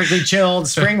 perfectly chilled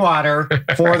spring water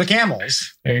for the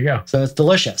camels. There you go. So it's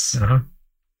delicious. Uh-huh.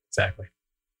 Exactly.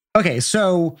 Okay,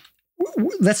 so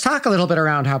let's talk a little bit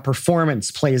around how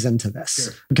performance plays into this.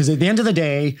 Sure. Because at the end of the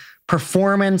day,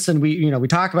 performance, and we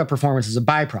talk about performance as a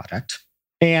byproduct.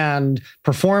 And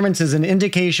performance is an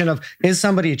indication of, is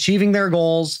somebody achieving their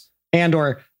goals and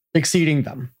or exceeding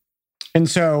them? And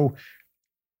so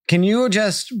can you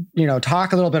just,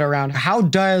 talk a little bit around how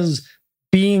does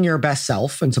being your best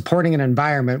self and supporting an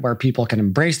environment where people can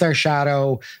embrace their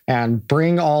shadow and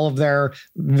bring all of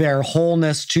their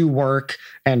wholeness to work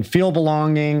and feel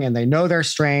belonging and they know their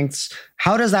strengths,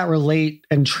 how does that relate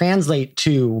and translate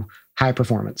to high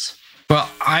performance? Well,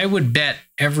 I would bet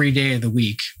every day of the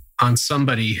week on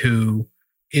somebody who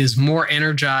is more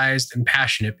energized and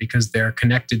passionate because they're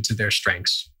connected to their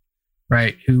strengths,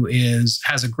 right? Who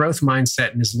has a growth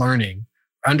mindset and is learning,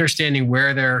 understanding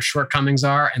where their shortcomings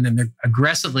are, and then they're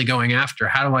aggressively going after,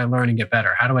 how do I learn and get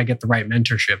better? How do I get the right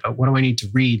mentorship? What do I need to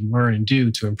read and learn and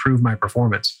do to improve my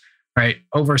performance, right?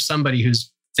 Over somebody who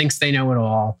thinks they know it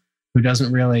all, who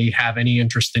doesn't really have any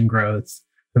interest in growth,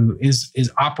 who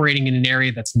is operating in an area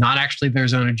that's not actually their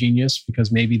zone of genius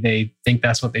because maybe they think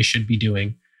that's what they should be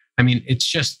doing. I mean, it's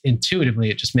just intuitively,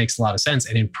 it just makes a lot of sense.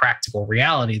 And in practical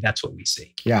reality, that's what we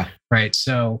see. Yeah. Right.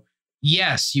 So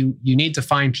yes, you need to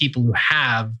find people who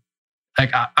have,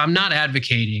 like, I'm not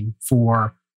advocating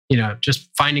for, just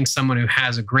finding someone who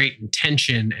has a great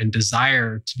intention and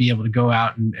desire to be able to go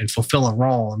out and fulfill a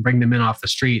role and bring them in off the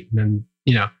street and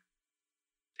then,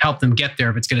 help them get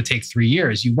there if it's going to take 3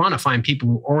 years. You want to find people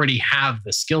who already have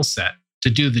the skill set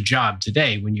to do the job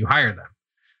today when you hire them.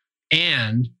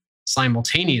 And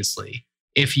simultaneously,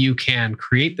 if you can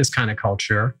create this kind of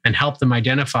culture and help them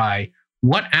identify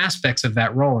what aspects of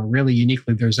that role are really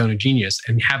uniquely their zone of genius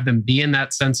and have them be in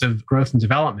that sense of growth and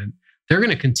development, they're going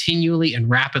to continually and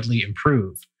rapidly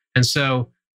improve. And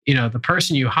so, the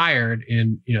person you hired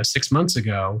in, 6 months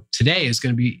ago, today is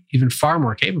going to be even far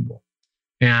more capable.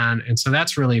 And so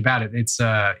that's really about it. It's,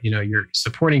 you're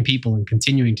supporting people and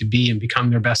continuing to be and become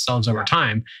their best selves over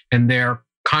time. And their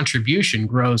contribution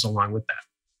grows along with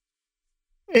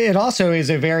that. It also is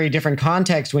a very different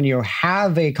context when you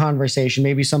have a conversation.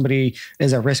 Maybe somebody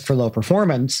is at risk for low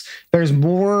performance. There's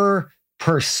more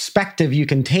perspective you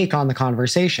can take on the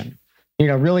conversation.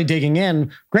 Really digging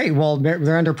in. Great. Well, they're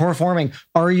underperforming.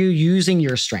 Are you using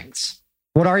your strengths?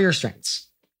 What are your strengths?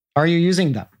 Are you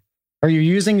using them? Are you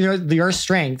using your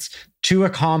strengths to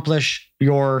accomplish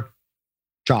your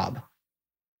job?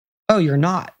 Oh, you're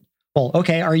not. Well,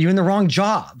 okay. Are you in the wrong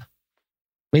job?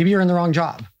 Maybe you're in the wrong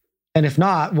job. And if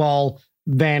not, well,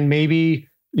 then maybe,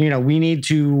 we need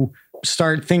to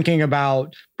start thinking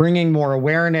about bringing more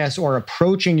awareness or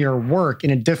approaching your work in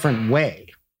a different way,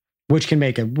 which can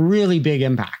make a really big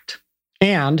impact.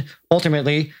 And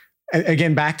ultimately,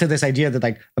 again, back to this idea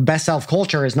that a best self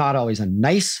culture is not always a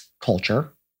nice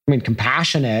culture.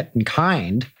 Compassionate and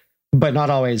kind, but not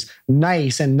always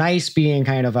nice. And nice being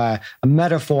kind of a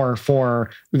metaphor for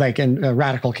in a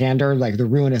radical candor, like the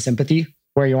ruinous empathy,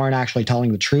 where you aren't actually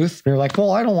telling the truth. You're like,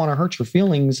 well, I don't want to hurt your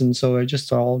feelings. And so I will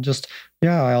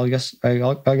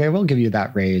give you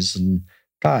that raise. And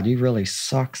God, you really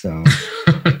suck though.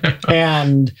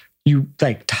 And you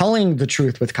telling the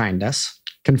truth with kindness,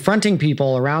 confronting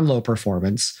people around low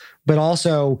performance, but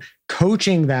also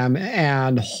coaching them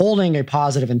and holding a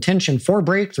positive intention for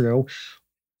breakthrough,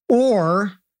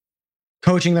 or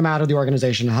coaching them out of the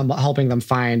organization, helping them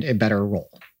find a better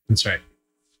role. That's right.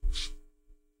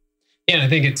 Yeah, I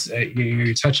think it's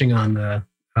you're touching on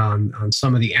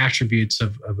some of the attributes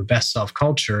of a best self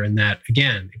culture, and that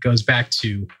again, it goes back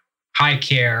to high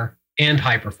care and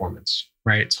high performance,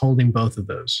 right? It's holding both of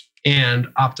those and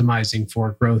optimizing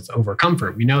for growth over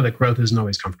comfort. We know that growth isn't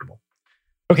always comfortable.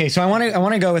 Okay, so I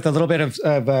want to go with a little bit of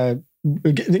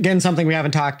again, something we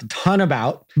haven't talked a ton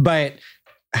about, but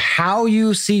how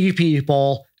you see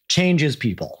people changes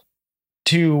people.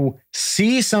 To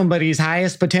see somebody's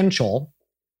highest potential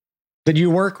that you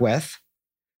work with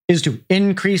is to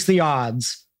increase the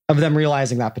odds of them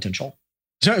realizing that potential.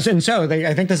 I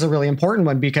think this is a really important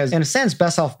one because, in a sense,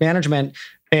 best self-management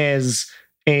is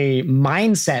a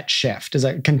mindset shift, is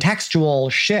a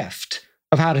contextual shift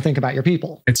of how to think about your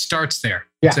people. It starts there.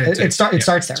 Yeah, it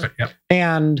starts there. Yep.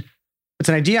 And it's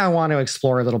an idea I want to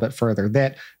explore a little bit further,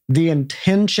 that the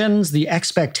intentions, the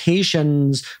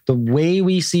expectations, the way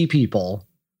we see people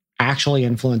actually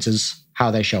influences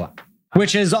how they show up,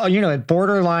 which is, it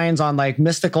borderlines on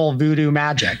mystical voodoo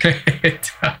magic.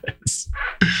 It does.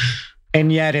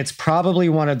 And yet it's probably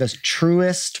one of the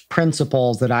truest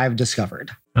principles that I've discovered.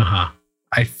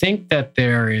 I think that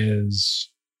there is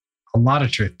a lot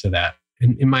of truth to that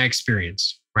in my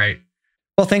experience, right?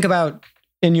 Well, think about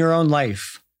in your own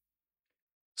life,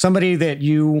 somebody that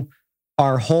you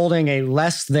are holding a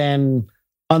less than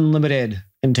unlimited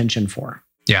intention for.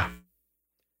 Yeah.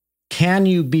 Can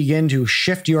you begin to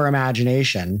shift your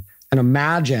imagination and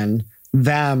imagine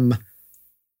them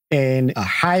in a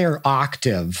higher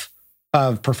octave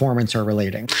of performance or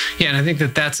relating? Yeah, and I think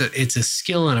that it's a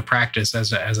skill and a practice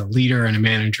as a leader and a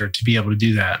manager to be able to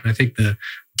do that. And I think the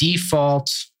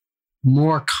default,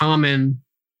 more common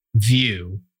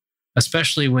view,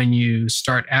 especially when you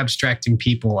start abstracting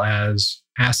people as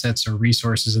assets or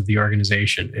resources of the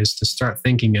organization, is to start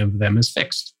thinking of them as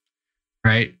fixed,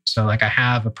 right? So I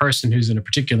have a person who's in a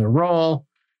particular role,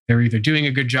 they're either doing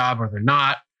a good job or they're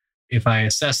not. If I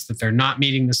assess that they're not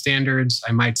meeting the standards,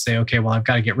 I might say, okay, well, I've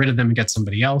got to get rid of them and get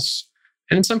somebody else.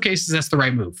 And in some cases, that's the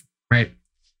right move, right?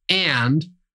 And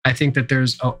I think that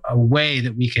there's a way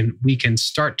that we can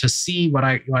start to see what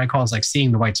I call is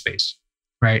seeing the white space,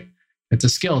 right? It's a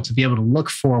skill to be able to look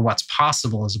for what's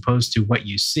possible as opposed to what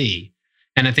you see.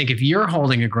 And I think if you're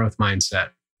holding a growth mindset,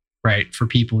 right, for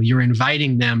people, you're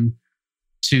inviting them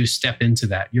to step into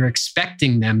that. You're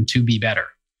expecting them to be better,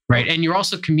 right? And you're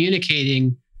also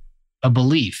communicating a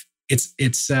belief.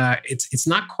 It's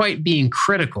not quite being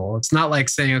critical. It's not like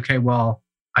saying, okay, well,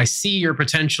 I see your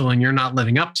potential and you're not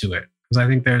living up to it. Because I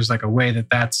think there's a way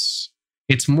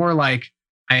it's more like,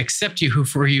 I accept you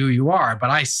for who you are, but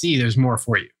I see there's more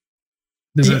for you.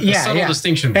 There's a subtle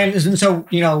distinction. And so,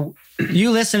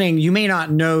 you listening, you may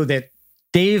not know that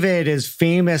David is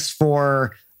famous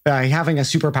for having a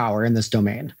superpower in this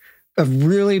domain of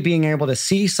really being able to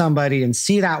see somebody and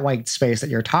see that white space that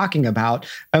you're talking about,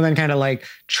 and then kind of like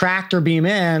tractor beam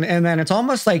in. And then it's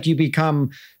almost like you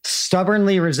become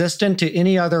stubbornly resistant to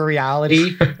any other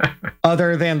reality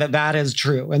other than that is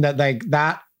true. And that like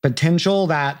that potential,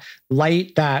 that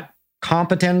light, that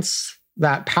competence,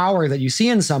 that power that you see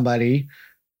in somebody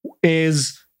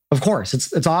is, of course,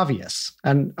 it's obvious.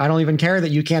 And I don't even care that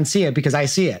you can't see it because I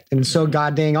see it. And it's so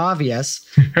goddamn obvious.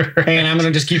 And I'm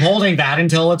going to just keep holding that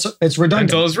until it's redundant.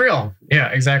 Until it's real. Yeah,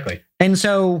 exactly. And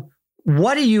so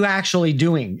what are you actually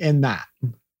doing in that?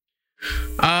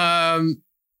 Part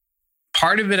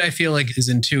of it I feel like is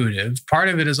intuitive. Part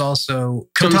of it is also...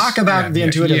 talk about the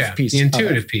intuitive piece. The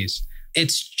intuitive piece.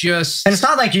 It's just... And it's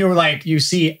not like you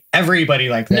see everybody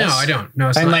like this. No, I don't. No,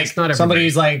 it's not everybody.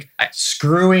 Somebody's like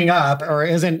screwing up or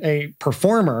isn't a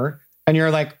performer, and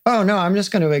you're like, oh no, I'm just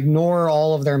going to ignore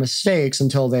all of their mistakes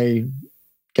until they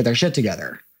get their shit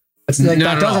together. It's like,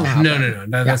 that doesn't happen.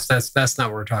 No. That's not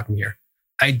what we're talking here.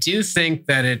 I do think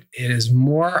that it is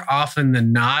more often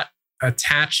than not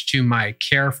attached to my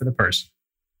care for the person.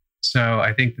 So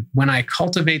I think that when I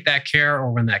cultivate that care,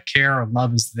 or when that care or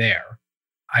love is there,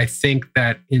 I think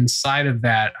that inside of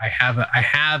that, I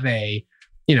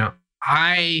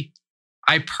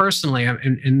personally,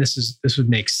 and this would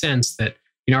make sense that,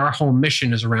 our whole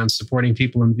mission is around supporting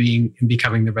people and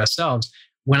becoming their best selves.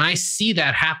 When I see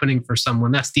that happening for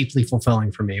someone, that's deeply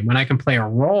fulfilling for me. When I can play a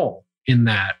role in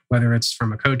that, whether it's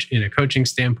from in a coaching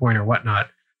standpoint or whatnot,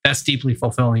 that's deeply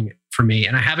fulfilling for me.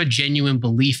 And I have a genuine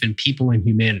belief in people and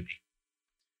humanity,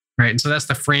 right? And so that's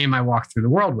the frame I walk through the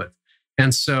world with.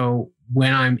 And so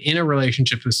when I'm in a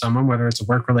relationship with someone, whether it's a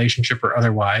work relationship or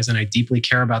otherwise, and I deeply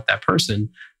care about that person.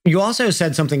 You also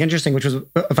said something interesting, which was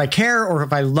if I care or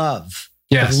if I love,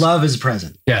 yes. If love is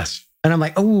present. Yes. And I'm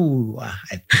like, oh,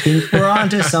 I think we're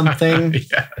onto something.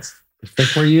 Yes. I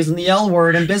think we're using the L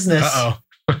word in business.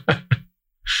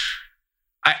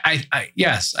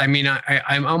 Yes. I mean,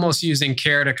 I'm almost using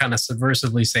care to kind of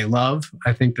subversively say love.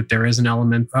 I think that there is an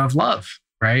element of love,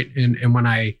 right? And when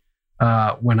I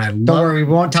love... Don't worry,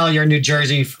 we won't tell your New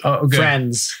Jersey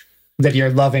friends that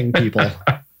you're loving people.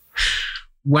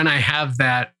 When I have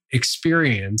that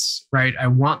experience, right, I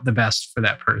want the best for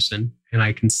that person, and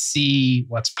I can see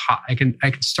I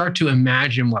can start to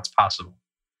imagine what's possible.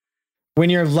 When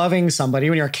you're loving somebody,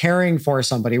 when you're caring for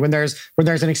somebody, when there's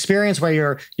an experience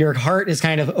where your heart is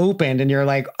kind of opened and you're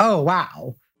like, oh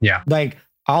wow, yeah, like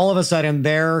all of a sudden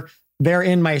they're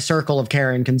in my circle of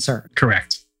care and concern.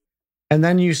 Correct. And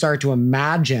then you start to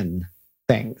imagine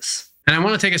things. And I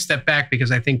want to take a step back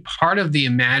because I think part of the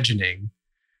imagining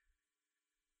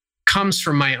comes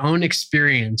from my own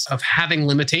experience of having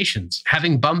limitations,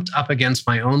 having bumped up against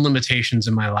my own limitations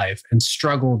in my life and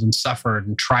struggled and suffered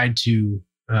and tried to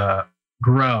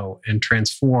grow and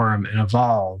transform and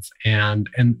evolve and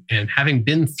having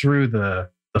been through the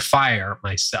fire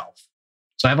myself.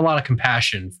 So I have a lot of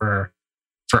compassion for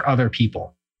other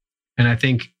people. And I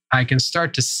think I can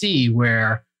start to see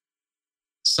where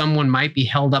someone might be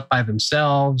held up by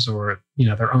themselves or,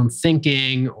 their own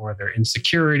thinking or their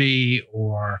insecurity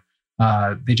or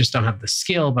they just don't have the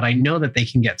skill, but I know that they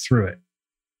can get through it.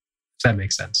 If that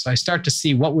makes sense. So I start to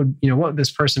see what would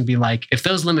this person be like if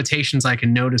those limitations I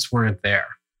can notice weren't there.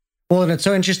 Well, and it's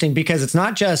so interesting because it's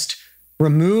not just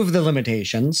remove the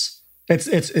limitations.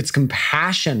 It's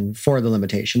compassion for the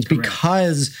limitations. Correct.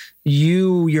 Because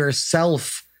you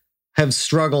yourself have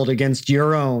struggled against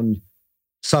your own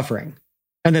suffering.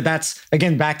 And that's,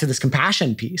 again, back to this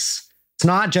compassion piece. It's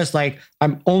not just like,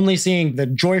 I'm only seeing the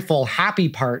joyful, happy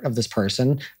part of this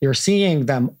person. You're seeing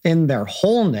them in their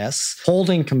wholeness,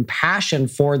 holding compassion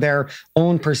for their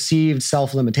own perceived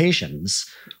self-limitations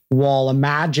while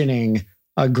imagining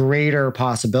a greater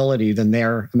possibility than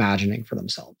they're imagining for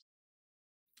themselves.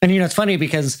 And, it's funny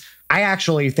because I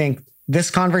actually think this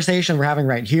conversation we're having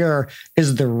right here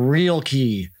is the real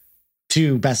key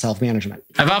to best self-management.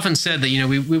 I've often said that,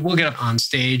 we will get up on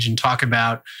stage and talk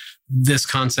about this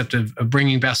concept of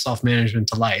bringing best self-management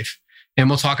to life. And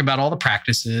we'll talk about all the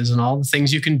practices and all the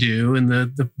things you can do and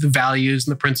the values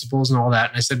and the principles and all that.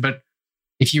 And I said, but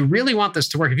if you really want this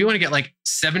to work, if you want to get like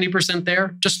 70%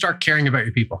 there, just start caring about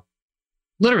your people.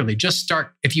 Literally, just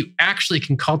start. If you actually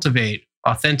can cultivate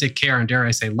authentic care and, dare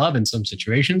I say, love in some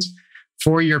situations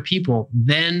for your people,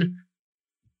 then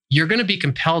you're going to be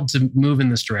compelled to move in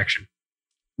this direction.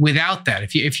 Without that,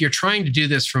 if you're trying to do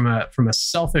this from a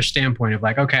selfish standpoint of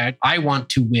like, okay, I want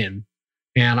to win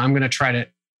and I'm going to try to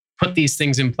put these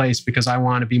things in place because I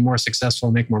want to be more successful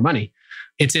and make more money,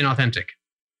 it's inauthentic.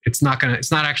 It's not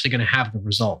actually going to have the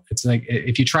result. It's like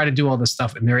if you try to do all this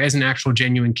stuff and there isn't actual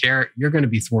genuine care, you're going to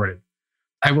be thwarted.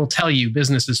 I will tell you,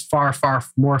 business is far, far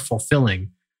more fulfilling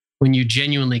when you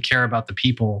genuinely care about the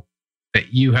people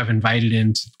that you have invited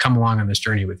in to come along on this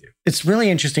journey with you. It's really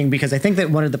interesting because I think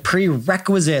that one of the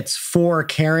prerequisites for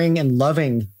caring and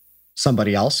loving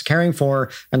somebody else, caring for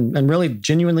and really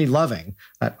genuinely loving,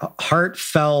 that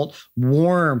heartfelt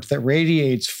warmth that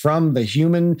radiates from the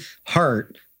human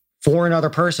heart for another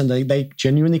person they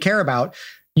genuinely care about,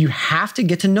 you have to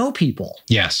get to know people.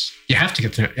 Yes, you have to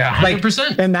get to know,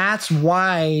 100%. And that's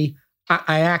why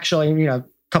I actually, a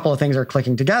couple of things are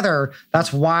clicking together.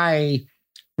 That's why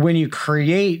when you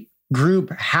create group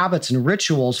habits and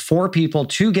rituals for people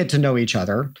to get to know each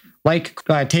other, like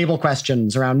table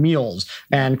questions around meals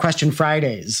and question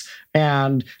Fridays,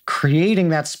 and creating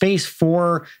that space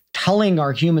for telling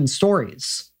our human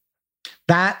stories,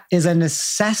 that is a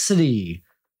necessity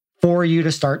for you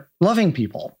to start loving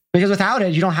people. Because without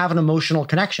it, you don't have an emotional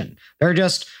connection. They're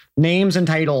just names and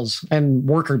titles and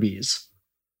worker bees.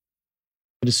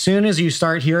 But as soon as you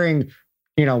start hearing,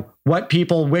 what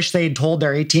people wish they'd told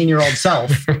their 18-year-old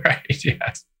self, right?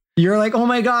 Yes. You're like, oh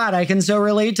my God, I can so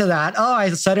relate to that.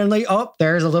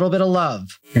 There's a little bit of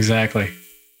love. Exactly.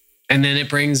 And then it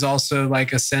brings also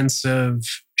like a sense of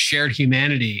shared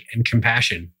humanity and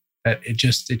compassion that it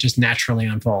just naturally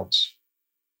unfolds.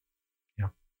 Yeah.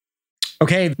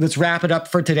 Okay, let's wrap it up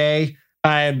for today.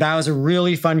 That was a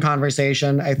really fun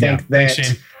conversation. I think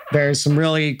that there's some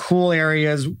really cool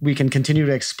areas we can continue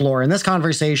to explore in this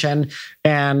conversation.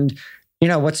 And,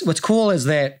 what's cool is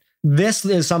that this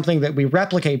is something that we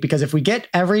replicate, because if we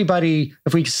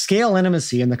scale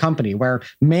intimacy in the company where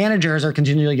managers are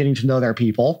continually getting to know their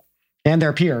people and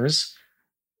their peers,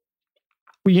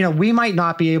 we might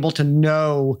not be able to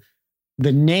know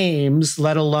the names,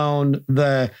 let alone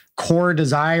the core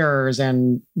desires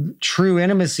and true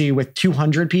intimacy with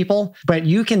 200 people. But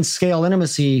you can scale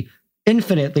intimacy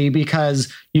infinitely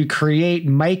because you create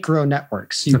micro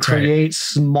networks. You create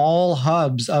small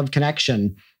hubs of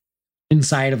connection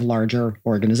inside of a larger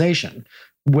organization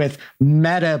with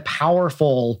meta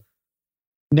powerful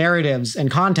narratives and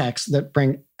contexts that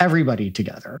bring everybody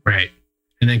together. Right.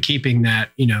 And then keeping that,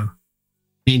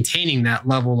 maintaining that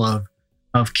level of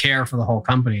care for the whole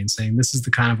company and saying, this is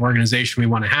the kind of organization we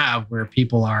want to have, where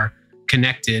people are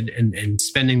connected and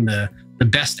spending the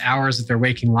best hours of their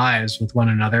waking lives with one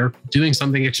another, doing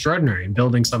something extraordinary and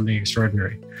building something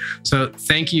extraordinary. So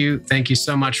thank you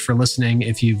so much for listening.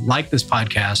 If you like this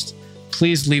podcast,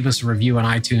 please leave us a review on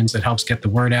iTunes. That helps get the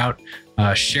word out.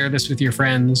 Share this with your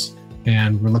friends,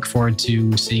 and we look forward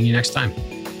to seeing you next time.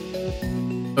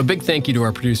 A big thank you to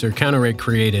our producer, Counter Rate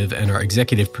Creative, and our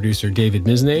executive producer, David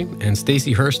Misnay, and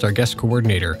Stacey Hurst, our guest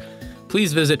coordinator.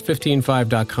 Please visit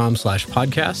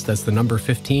 15five.com/podcast. That's the number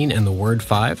 15 and the word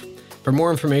 5 for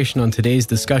more information on today's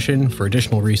discussion, for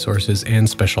additional resources and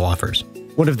special offers.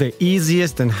 One of the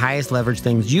easiest and highest leverage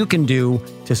things you can do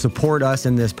to support us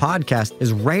in this podcast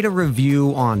is write a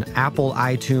review on Apple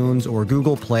iTunes or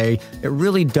Google Play. It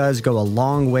really does go a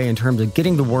long way in terms of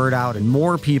getting the word out, and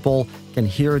more people can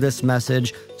hear this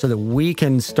message so that we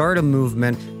can start a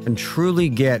movement and truly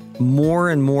get more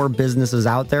and more businesses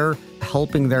out there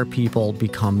helping their people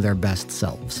become their best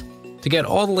selves. To get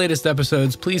all the latest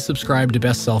episodes, please subscribe to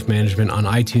Best Self Management on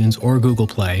iTunes or Google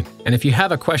Play. And if you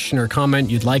have a question or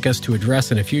comment you'd like us to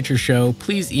address in a future show,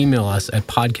 please email us at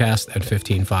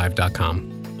podcast@15five.com.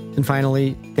 And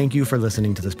finally, thank you for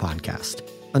listening to this podcast.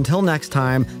 Until next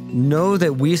time, know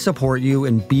that we support you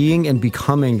in being and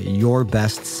becoming your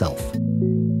best self.